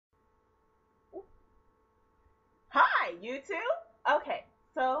Hi, YouTube. Okay,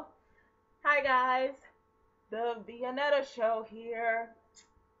 so hi guys, the Vianetta Show here.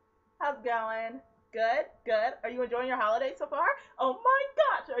 How's it going? Good, good. Are you enjoying your holiday so far? Oh my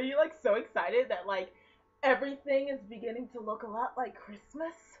gosh, are you like so excited that like everything is beginning to look a lot like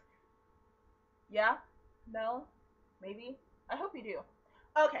Christmas? Yeah? No? Maybe? I hope you do.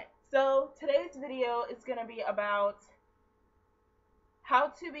 Okay, so today's video is gonna be about how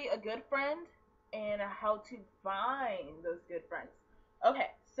to be a good friend and how to find those good friends.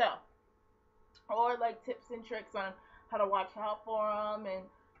 Okay, so or like tips and tricks on how to watch out for them and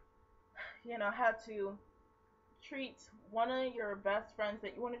how to treat one of your best friends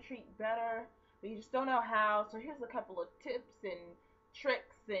that you want to treat better but you just don't know how. So here's a couple of tips and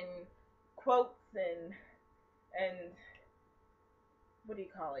tricks and quotes and what do you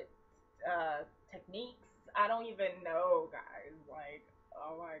call it, techniques. I don't even know, guys. Like,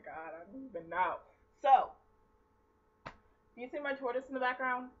 oh my god, I don't even know. So do you see my tortoise in the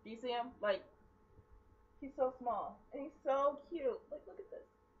background? Do you see him? Like, he's so small and he's so cute. Like, look at this.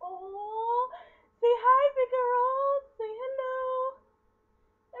 Oh, say hi, Figaro. Say hello.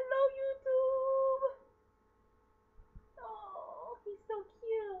 Hello, YouTube. Oh, he's so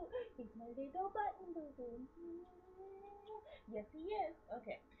cute. He's my little button boo. Yes, he is.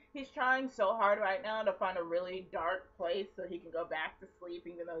 Okay. He's trying so hard right now to find a really dark place so he can go back to sleep,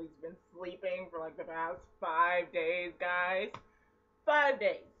 even though he's been sleeping for like the past 5 days, guys. 5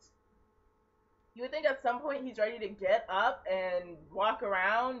 days. You would think at some point he's ready to get up and walk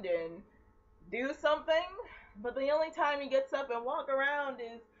around and do something, but the only time he gets up and walk around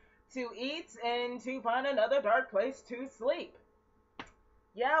is to eat and to find another dark place to sleep.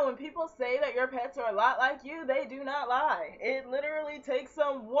 Yeah, when people say that your pets are a lot like you, they do not lie. It literally takes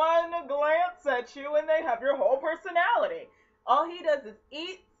them one glance at you and they have your whole personality. All he does is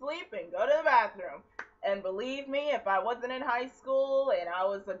eat, sleep, and go to the bathroom. And believe me, if I wasn't in high school and I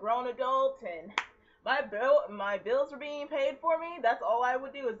was a grown adult and my bills were being paid for me, that's all I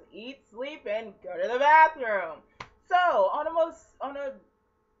would do is eat, sleep, and go to the bathroom. So, oh, he's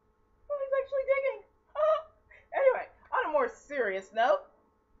actually digging. Anyway, on a more serious note,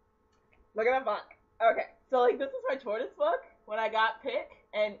 look at that book. Okay, so like this is my tortoise book when I got Pick,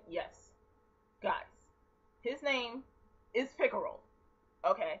 and yes, guys, his name is Pickerel.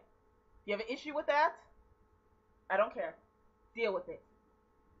 Okay, you have an issue with that? I don't care. Deal with it.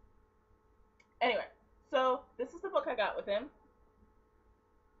 Anyway, so this is the book I got with him.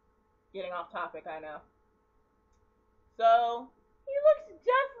 Getting off topic, I know. So he looks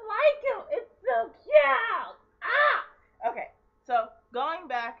just like him. It's so cute. Ah. Okay, so going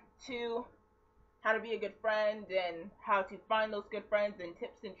back to how to be a good friend and how to find those good friends and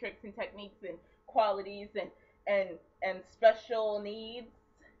tips and tricks and techniques and qualities and special needs.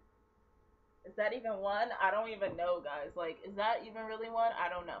 Is that even one? I don't even know, guys. Like, is that even really one? I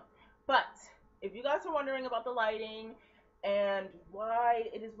don't know. But if you guys are wondering about the lighting and why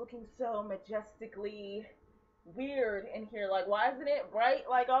it is looking so majestically weird in here, like why isn't it bright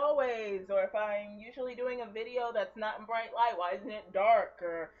like always, or if I'm usually doing a video that's not in bright light, why isn't it dark?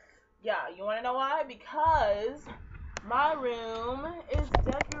 Or yeah, you want to know why? Because my room is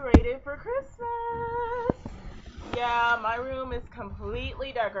decorated for Christmas. Yeah, my room is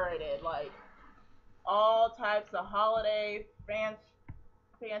completely decorated, like all types of holiday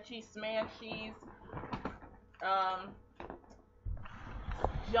fancy smanshies, um,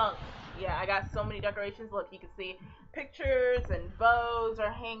 junk. Yeah, I got so many decorations. Look, you can see pictures and bows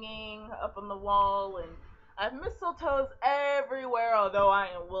are hanging up on the wall, and I have mistletoes everywhere, although I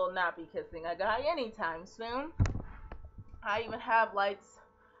will not be kissing a guy anytime soon. I even have lights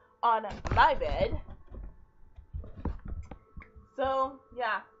on my bed. So,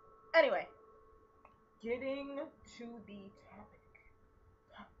 yeah. Anyway, getting to the topic.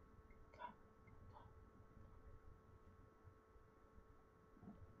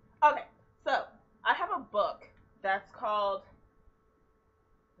 Okay, so I have a book that's called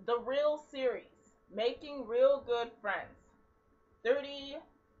The Real Series, Making Real Good Friends.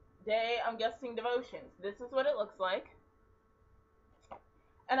 30-day, I'm guessing, devotions. This is what it looks like.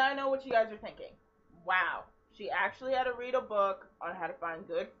 And I know what you guys are thinking. Wow, she actually had to read a book on how to find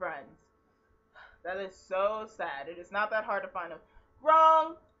good friends. That is so sad. It is not that hard to find them.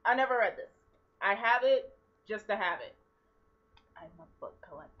 Wrong. I never read this. I have it just to have it. I'm a book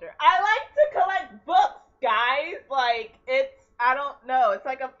collector. I like to collect books, guys. Like, I don't know. It's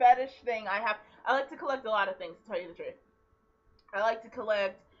like a fetish thing. I like to collect a lot of things, to tell you the truth. I like to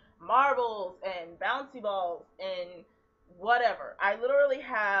collect marbles and bouncy balls and whatever. I literally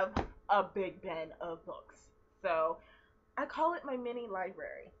have a big bin of books. So I call it my mini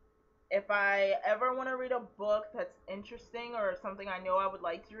library. if I ever want to read a book that's interesting or something I know I would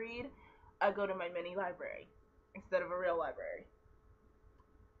like to read, I go to my mini library instead of a real library.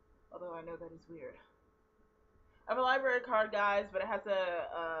 Although I know that is weird. I have a library card, guys, but it has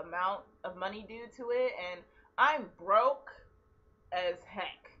a amount of money due to it, and I'm broke as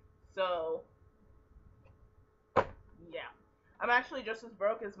heck. So, yeah. I'm actually just as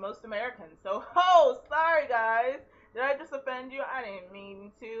broke as most Americans. So, oh, sorry, guys. Did I just offend you? I didn't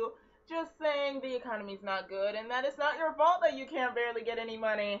mean to. Just saying the economy's not good, and that it's not your fault that you can't barely get any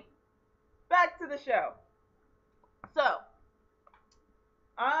money. Back to the show. So,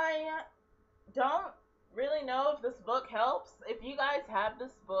 I don't really know if this book helps. If you guys have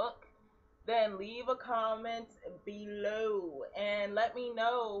this book, then leave a comment below and let me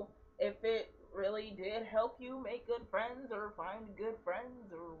know if it really did help you make good friends or find good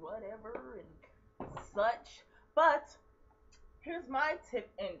friends or whatever and such. But here's my tip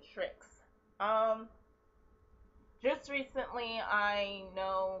and tricks. Um, just recently, I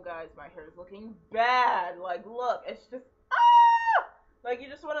know, guys, my hair is looking bad. Like, look, it's just like you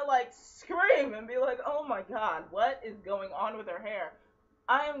just want to like scream and be like, oh my god, what is going on with her hair?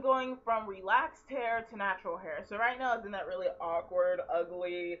 I am going from relaxed hair to natural hair. So right now it's in that really awkward,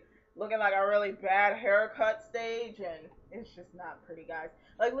 ugly, looking like a really bad haircut stage, and it's just not pretty, guys.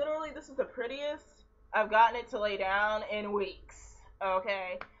 Like literally, this is the prettiest I've gotten it to lay down in weeks.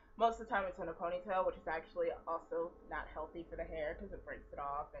 Okay, most of the time it's in a ponytail, which is actually also not healthy for the hair because it breaks it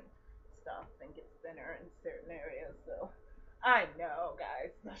off and stuff and gets thinner in certain areas. So I know,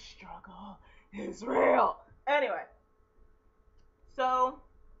 guys, the struggle is real. Anyway, so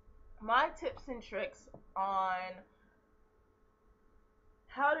my tips and tricks on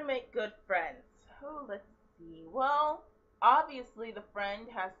how to make good friends. Oh, let's see. Well, obviously the friend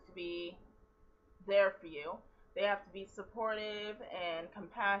has to be there for you. They have to be supportive and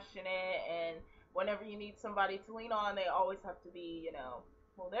compassionate, and whenever you need somebody to lean on, they always have to be,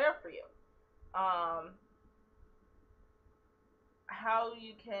 well, there for you. Um, how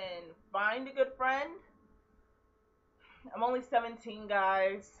you can find a good friend. I'm only 17,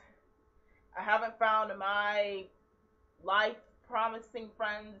 guys. I haven't found my life promising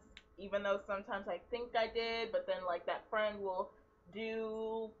friends, even though sometimes I think I did, but then like that friend will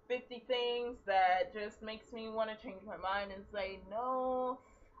do 50 things that just makes me want to change my mind and say, no,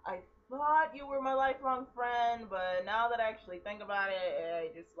 I thought you were my lifelong friend, but now that I actually think about it, I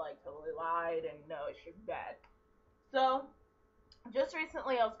just like totally lied, and no, it's just bad. So just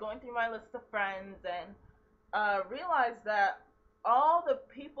recently I was going through my list of friends and realized that all the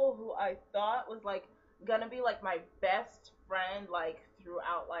people who I thought was like gonna be like my best friend like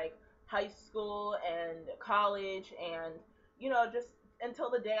throughout like high school and college and just until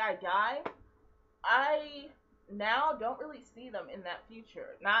the day I die, I now don't really see them in that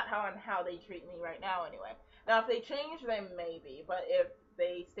future. Not how they treat me right now anyway. Now if they change then maybe, but if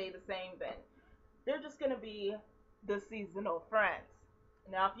they stay the same then they're just gonna be the seasonal friends.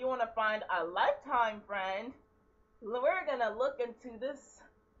 Now if you want to find a lifetime friend, we're gonna look into this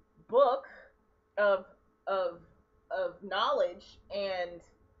book of of of knowledge and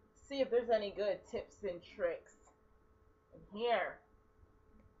see if there's any good tips and tricks in here.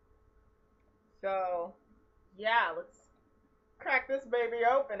 So yeah, let's crack this baby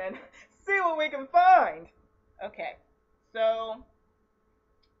open and see what we can find. Okay, so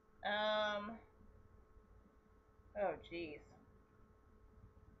um, oh geez,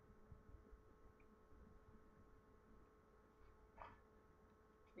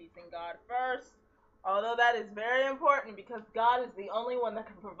 pleasing God first. Although that is very important because God is the only one that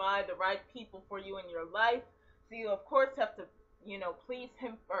can provide the right people for you in your life. So you of course have to, please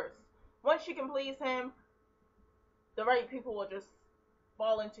Him first. Once you can please Him, the right people will just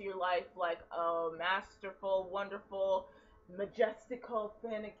fall into your life like a masterful, wonderful, majestical,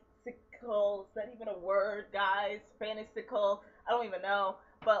 fantastical. Is that even a word, guys? Fantastical. I don't even know.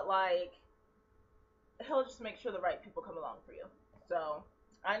 But like, He'll just make sure the right people come along for you. So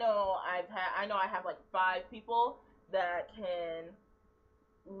I know I have like 5 people that can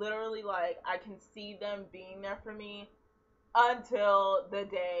literally like I can see them being there for me until the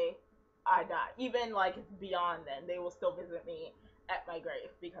day I die. Even like beyond then, they will still visit me at my grave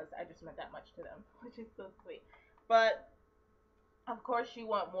because I just meant that much to them, which is so sweet. But of course, you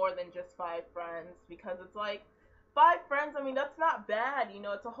want more than just 5 friends because it's like 5 friends. I mean, that's not bad.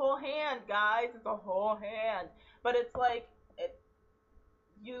 It's a whole hand, guys. It's a whole hand. But it's like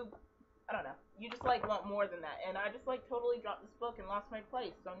you I don't know. You just like want more than that. And I just like totally dropped this book and lost my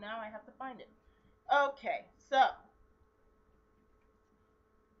place. So now I have to find it. Okay, so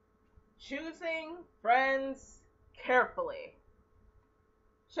choosing friends carefully.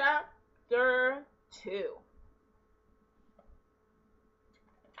 Chapter chapter 2.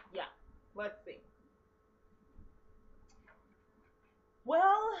 Yeah, let's see.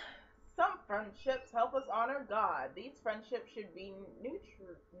 Well, some friendships help us honor God. These friendships should be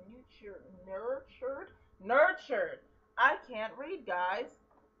nurtured. I can't read, guys.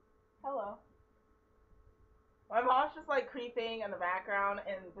 Hello. My mom's just like creeping in the background,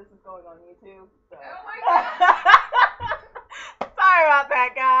 and this is going on YouTube. So. Oh my god! Sorry about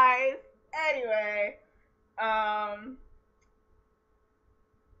that, guys. Anyway,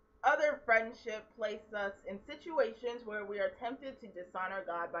 other friendship place us in situations where we are tempted to dishonor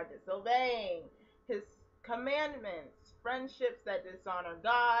God by disobeying His commandments. Friendships that dishonor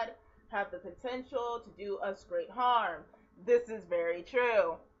God have the potential to do us great harm. This is very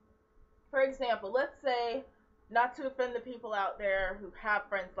true. For example, let's say, not to offend the people out there who have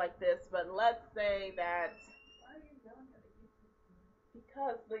friends like this, but let's say that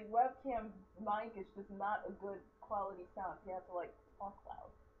because the webcam mic is just not a good quality sound, you have to like talk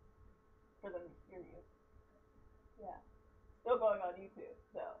loud for them to hear you. Yeah. Still going on YouTube,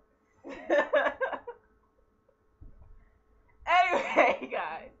 so. Anyway,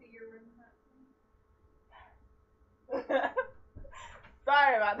 guys.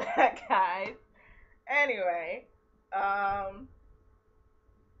 Sorry about that, guys. Anyway,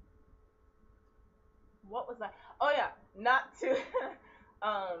 what was that? Oh yeah, not to,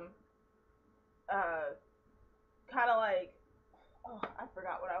 kind of like, oh, I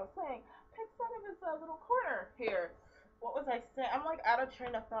forgot what I was saying. Picked out of his little corner here. What was I saying? I'm like out of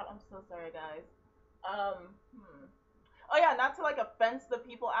train of thought. I'm so sorry, guys. Oh yeah, not to like offense the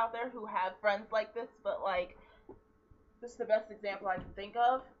people out there who have friends like this, but like this is the best example I can think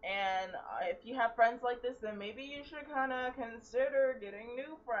of. And if you have friends like this, then maybe you should kind of consider getting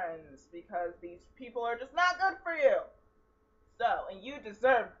new friends because these people are just not good for you. So, and you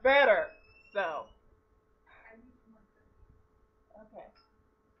deserve better. So, okay.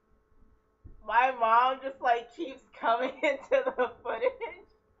 My mom just like keeps coming into the footage.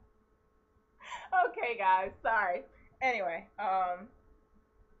 Okay, guys, sorry. Anyway,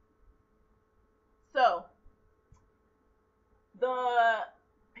 so the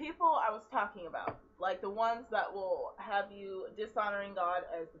people I was talking about, like the ones that will have you dishonoring God,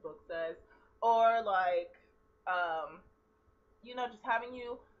 as the book says, or like, just having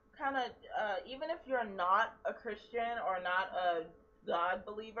you kind of, even if you're not a Christian or not a God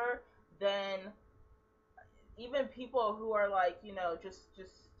believer, then even people who are like,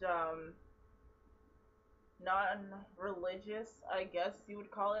 non-religious, I guess you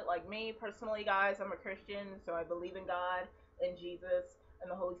would call it. Like me personally, guys, I'm a Christian, so I believe in God and Jesus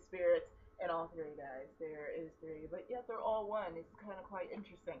and the Holy Spirit and all three, guys. There is three, but yet they're all one. It's kind of quite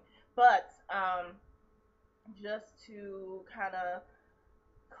interesting. But just to kind of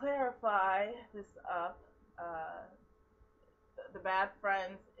clarify this up, the bad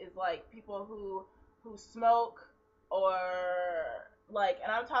friends is like people who smoke or like,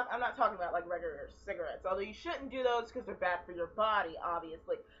 and I'm not talking about like regular cigarettes, although you shouldn't do those because they're bad for your body,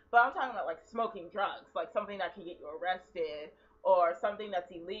 obviously. But I'm talking about like smoking drugs, like something that can get you arrested, or something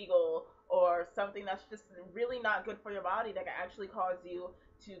that's illegal, or something that's just really not good for your body that can actually cause you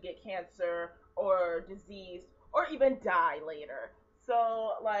to get cancer or disease or even die later.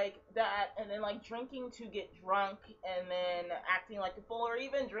 So like that, and then like drinking to get drunk, and then acting like a fool, or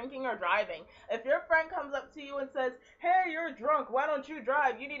even drinking or driving. If your friend comes up to you and says, "Hey, you're drunk. Why don't you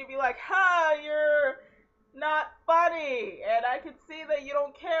drive?" You need to be like, "Ha, you're not funny." And I could see that you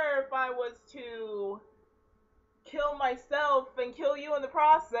don't care if I was to kill myself and kill you in the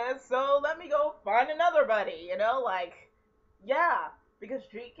process. So let me go find another buddy. Like, yeah, because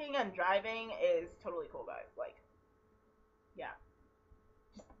drinking and driving is totally cool, guys. Like, yeah.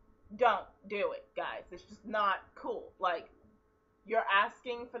 Don't do it, guys. It's just not cool. Like, you're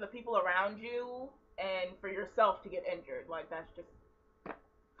asking for the people around you and for yourself to get injured. Like, that's just...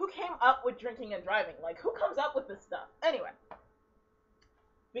 Who came up with drinking and driving? Like, who comes up with this stuff? Anyway.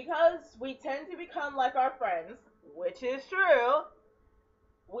 Because we tend to become like our friends, which is true,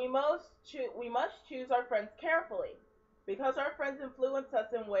 we must choose our friends carefully. Because our friends influence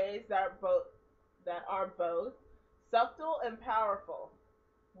us in ways that are both subtle and powerful.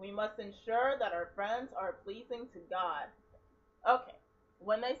 We must ensure that our friends are pleasing to God. Okay,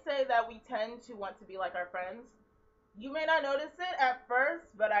 when they say that we tend to want to be like our friends, you may not notice it at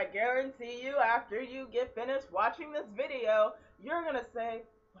first, but I guarantee you after you get finished watching this video, you're gonna say,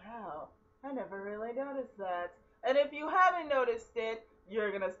 wow, I never really noticed that. And if you haven't noticed it,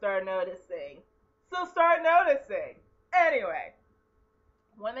 you're gonna start noticing. So start noticing. Anyway,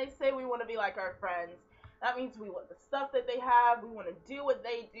 when they say we want to be like our friends, That means we want the stuff that they have. We want to do what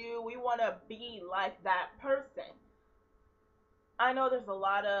they do. We want to be like that person. I know there's a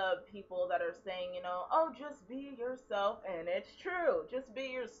lot of people that are saying, oh, just be yourself, and it's true. Just be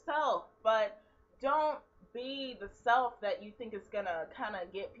yourself, but don't be the self that you think is gonna kind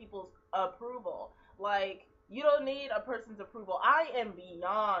of get people's approval. Like, you don't need a person's approval. I am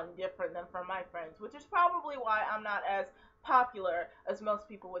beyond different than from my friends, which is probably why I'm not as popular as most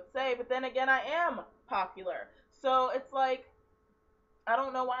people would say, but then again, I am popular. So it's like, I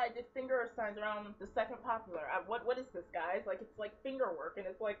don't know why I did finger signs around the second popular. What is this, guys? Like, it's like finger work, and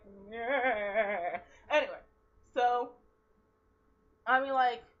it's like, anyway. So, I mean,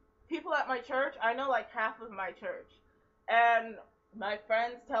 like, people at my church, I know like half of my church, and my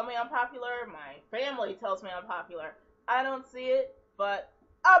friends tell me I'm popular. My family tells me I'm popular. I don't see it, but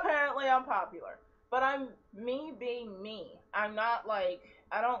apparently I'm popular. But I'm me being me. I'm not like,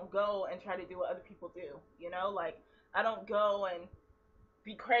 I don't go and try to do what other people do. Like, I don't go and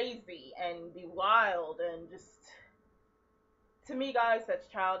be crazy and be wild and just, to me, guys, that's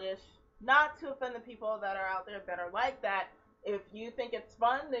childish. Not to offend the people that are out there that are like that. If you think it's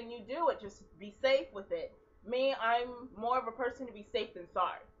fun, then you do it. Just be safe with it. Me, I'm more of a person to be safe than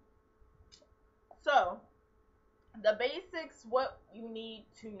sorry. So, the basics, what you need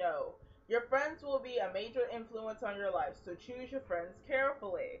to know. Your friends will be a major influence on your life, so choose your friends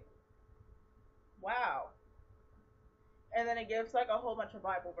carefully. Wow. And then it gives like a whole bunch of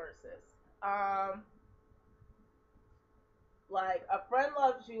Bible verses. Like, a friend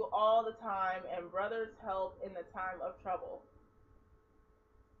loves you all the time, and brothers help in the time of trouble.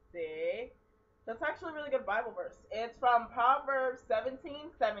 See? That's actually a really good Bible verse. It's from Proverbs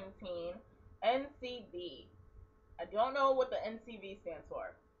 17:17, NCV. I don't know what the NCV stands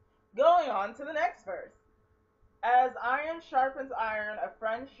for. Going on to the next verse. As iron sharpens iron, a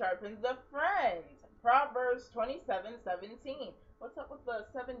friend sharpens a friend. Proverbs 27:17. What's up with the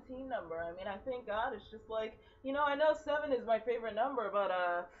 17 number? I mean, I thank God it's just like, I know 7 is my favorite number, but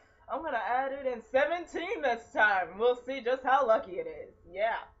I'm gonna add it in 17 this time. We'll see just how lucky it is.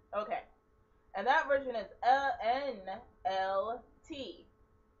 Yeah. Okay. And that version is NLT.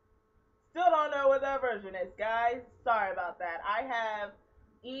 Still don't know what that version is, guys. Sorry about that. I have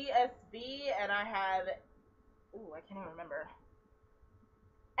ESV and I have, ooh, I can't even remember.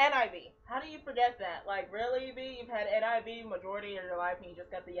 NIV. How do you forget that? Like, really, B? You've had NIV majority of your life and you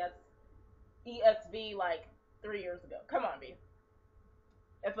just got the ESV like 3 years ago. Come on, B.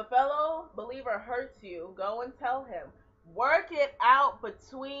 If a fellow believer hurts you, go and tell him. Work it out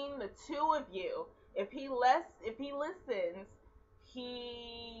between the two of you. If he listens,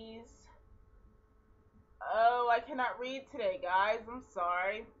 he's, oh, I cannot read today, guys. I'm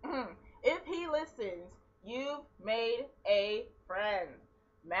sorry. If he listens, you've made a friend.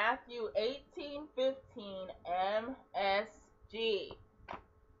 Matthew 18:15 MSG.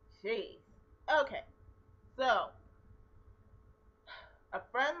 Jeez. Okay. So, a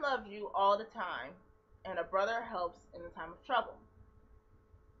friend loves you all the time, and a brother helps in the time of trouble.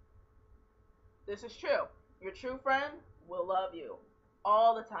 This is true. Your true friend will love you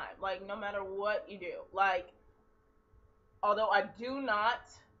all the time. Like, no matter what you do. Like, although I do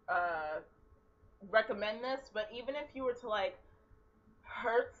not recommend this, but even if you were to, like,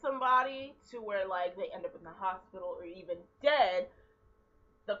 hurt somebody to where, like, they end up in the hospital or even dead,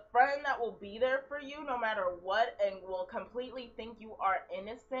 the friend that will be there for you no matter what and will completely think you are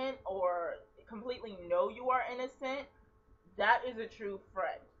innocent or completely know you are innocent, that is a true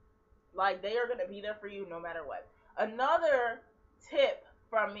friend. Like, they are going to be there for you no matter what. Another tip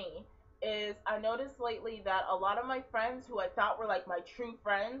from me is, I noticed lately that a lot of my friends who I thought were like my true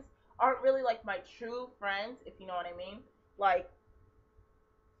friends aren't really like my true friends, if you know what I mean. Like,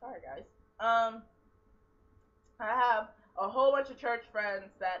 sorry guys. I have a whole bunch of church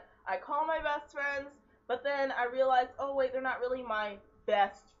friends that I call my best friends, but then I realize, oh wait, they're not really my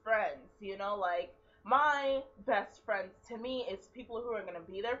best friends, like, my best friends to me is people who are going to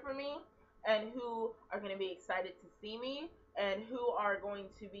be there for me and who are going to be excited to see me and who are going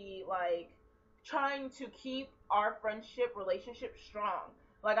to be like trying to keep our relationship strong.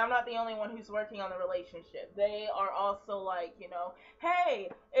 Like, I'm not the only one who's working on the relationship. They are also like, hey,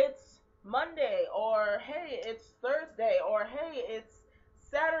 it's Monday, or hey, it's Thursday, or hey, it's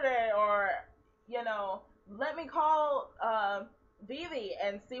Saturday, or, let me call Vivi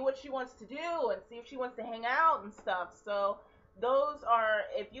and see what she wants to do and see if she wants to hang out and stuff. So those are,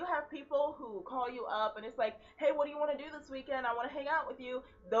 if you have people who call you up and it's like, hey, what do you want to do this weekend? I want to hang out with you.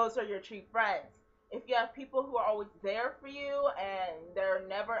 Those are your true friends. If you have people who are always there for you and they're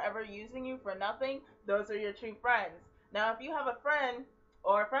never ever using you for nothing, those are your true friends. Now, if you have a friend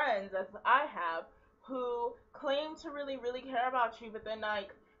or friends, as I have, who claim to really, really care about you, but then, like,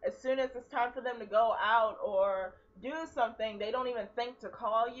 as soon as it's time for them to go out or do something, they don't even think to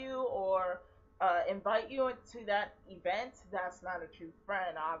call you or invite you into that event. That's not a true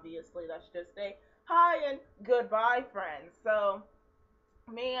friend, obviously. That's just a hi and goodbye friend. So,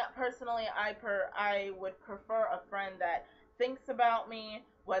 me personally, I would prefer a friend that thinks about me,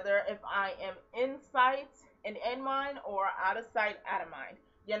 whether if I am in sight and in mind or out of sight, out of mind.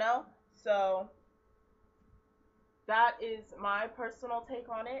 You know. So that is my personal take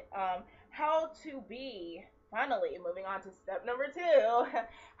on it. How to be, finally, moving on to step number two,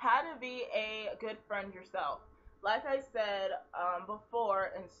 how to be a good friend yourself. Like I said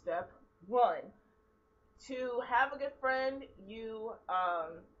before in step one, to have a good friend,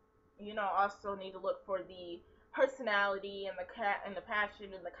 also need to look for the personality and the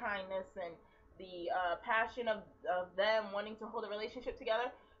passion and the kindness and the passion of them wanting to hold a relationship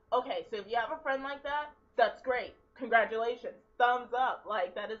together. Okay, so if you have a friend like that, that's great. Congratulations, thumbs up.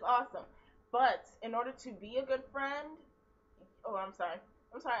 Like, that is awesome. But in order to be a good friend, oh, I'm sorry,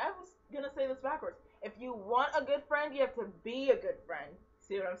 I was gonna say this backwards. If you want a good friend, you have to be a good friend.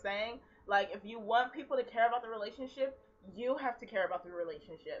 See what I'm saying? Like, if you want people to care about the relationship, you have to care about the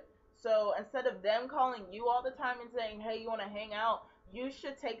relationship. So instead of them calling you all the time and saying, hey, you want to hang out, you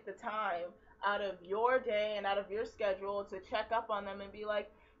should take the time out of your day and out of your schedule to check up on them and be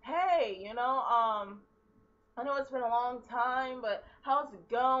like, hey, I know it's been a long time, but how's it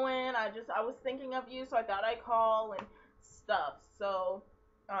going? I was thinking of you, so I thought I'd call and stuff. So,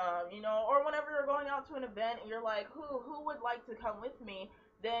 or whenever you're going out to an event and you're like, who would like to come with me?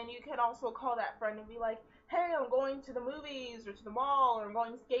 Then you can also call that friend and be like, hey, I'm going to the movies or to the mall, or I'm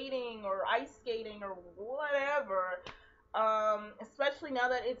going skating or ice skating or whatever. Especially now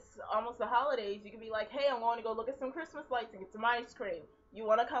that it's almost the holidays, you can be like, hey, I'm going to go look at some Christmas lights and get some ice cream. You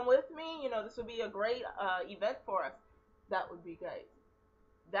want to come with me? This would be a great event for us. That would be great.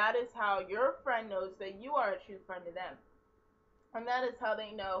 That is how your friend knows that you are a true friend to them. And that is how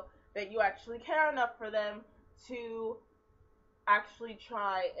they know that you actually care enough for them to actually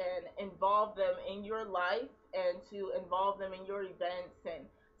try and involve them in your life and to involve them in your events and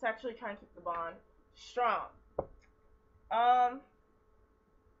to actually try and keep the bond strong. Um,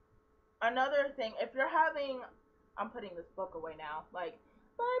 Another thing, if you're having, I'm putting this book away now. Like,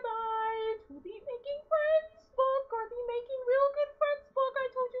 bye bye to the Making Friends book or the Making Real Good Friends book. I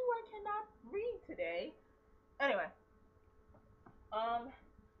told you I cannot read today. Anyway,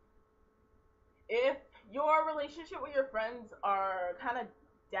 if your relationship with your friends are kind of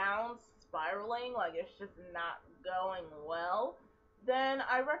down spiraling, like it's just not going well, then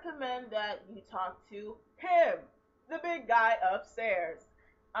I recommend that you talk to him, the big guy upstairs.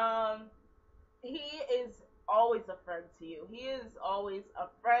 Um, he is always a friend to you. He is always a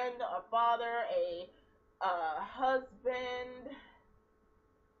friend, a father, a husband.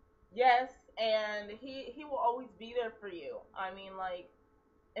 Yes, and he will always be there for you. I mean, like,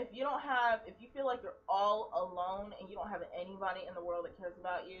 if you feel like you're all alone and you don't have anybody in the world that cares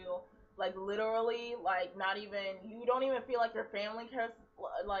about you, like literally, like not even, you don't even feel like your family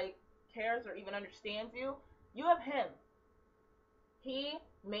cares or even understands you, you have him. He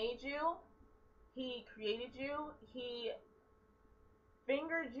made you, he created you, he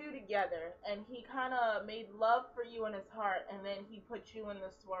fingered you together, and he kind of made love for you in his heart, and then he put you in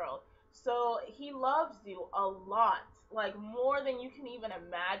this world. So he loves you a lot, like more than you can even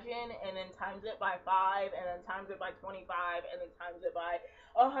imagine, and then times it by 5, and then times it by 25, and then times it by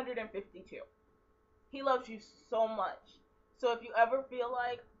 152. He loves you so much. So if you ever feel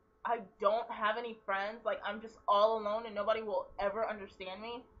like I don't have any friends, like I'm just all alone and nobody will ever understand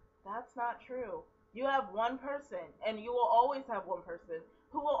me, that's not true. You have one person, and you will always have one person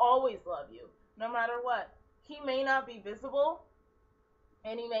who will always love you, no matter what. He may not be visible,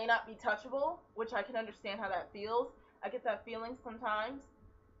 and he may not be touchable, which I can understand how that feels. I get that feeling sometimes,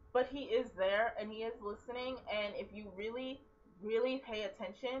 but he is there and he is listening, and if you really, really pay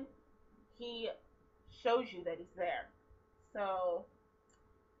attention, he shows you that he's there. So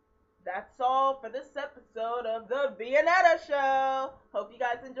that's all for this episode of the Vianetta Show. Hope you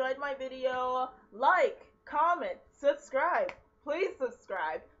guys enjoyed my video. Like, comment, subscribe. Please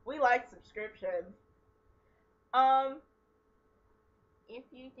subscribe. We like subscriptions. If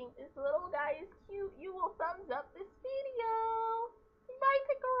you think this little guy is cute, you will thumbs up this video. Bye,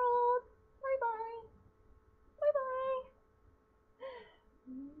 Pickerels. Bye bye. Bye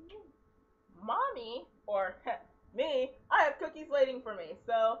bye. Mommy, or me, I have cookies waiting for me.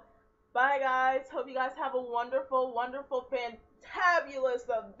 So, bye guys. Hope you guys have a wonderful, wonderful, fantabulous,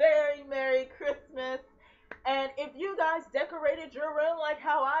 a very Merry Christmas. And if you guys decorated your room like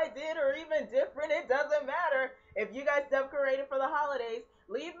how I did, or even different, it doesn't matter. If you guys decorated for the holidays,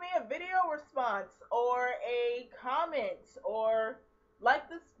 leave me a video response or a comment or like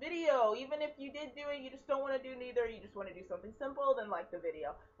this video. Even if you did do it, you just don't want to do neither, you just want to do something simple, then like the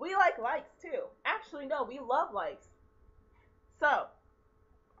video. We like likes too. Actually, no, we love likes. So,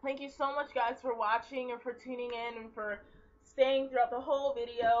 thank you so much, guys, for watching and for tuning in and for staying throughout the whole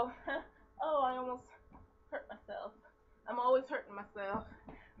video. Oh, I almost hurt myself. I'm always hurting myself.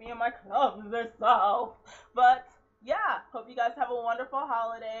 Me and my clumsy self. But yeah, hope you guys have a wonderful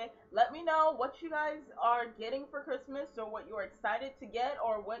holiday. Let me know what you guys are getting for Christmas, or what you're excited to get,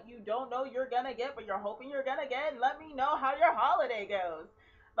 or what you don't know you're gonna get but you're hoping you're gonna get. And let me know how your holiday goes.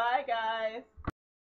 Bye, guys.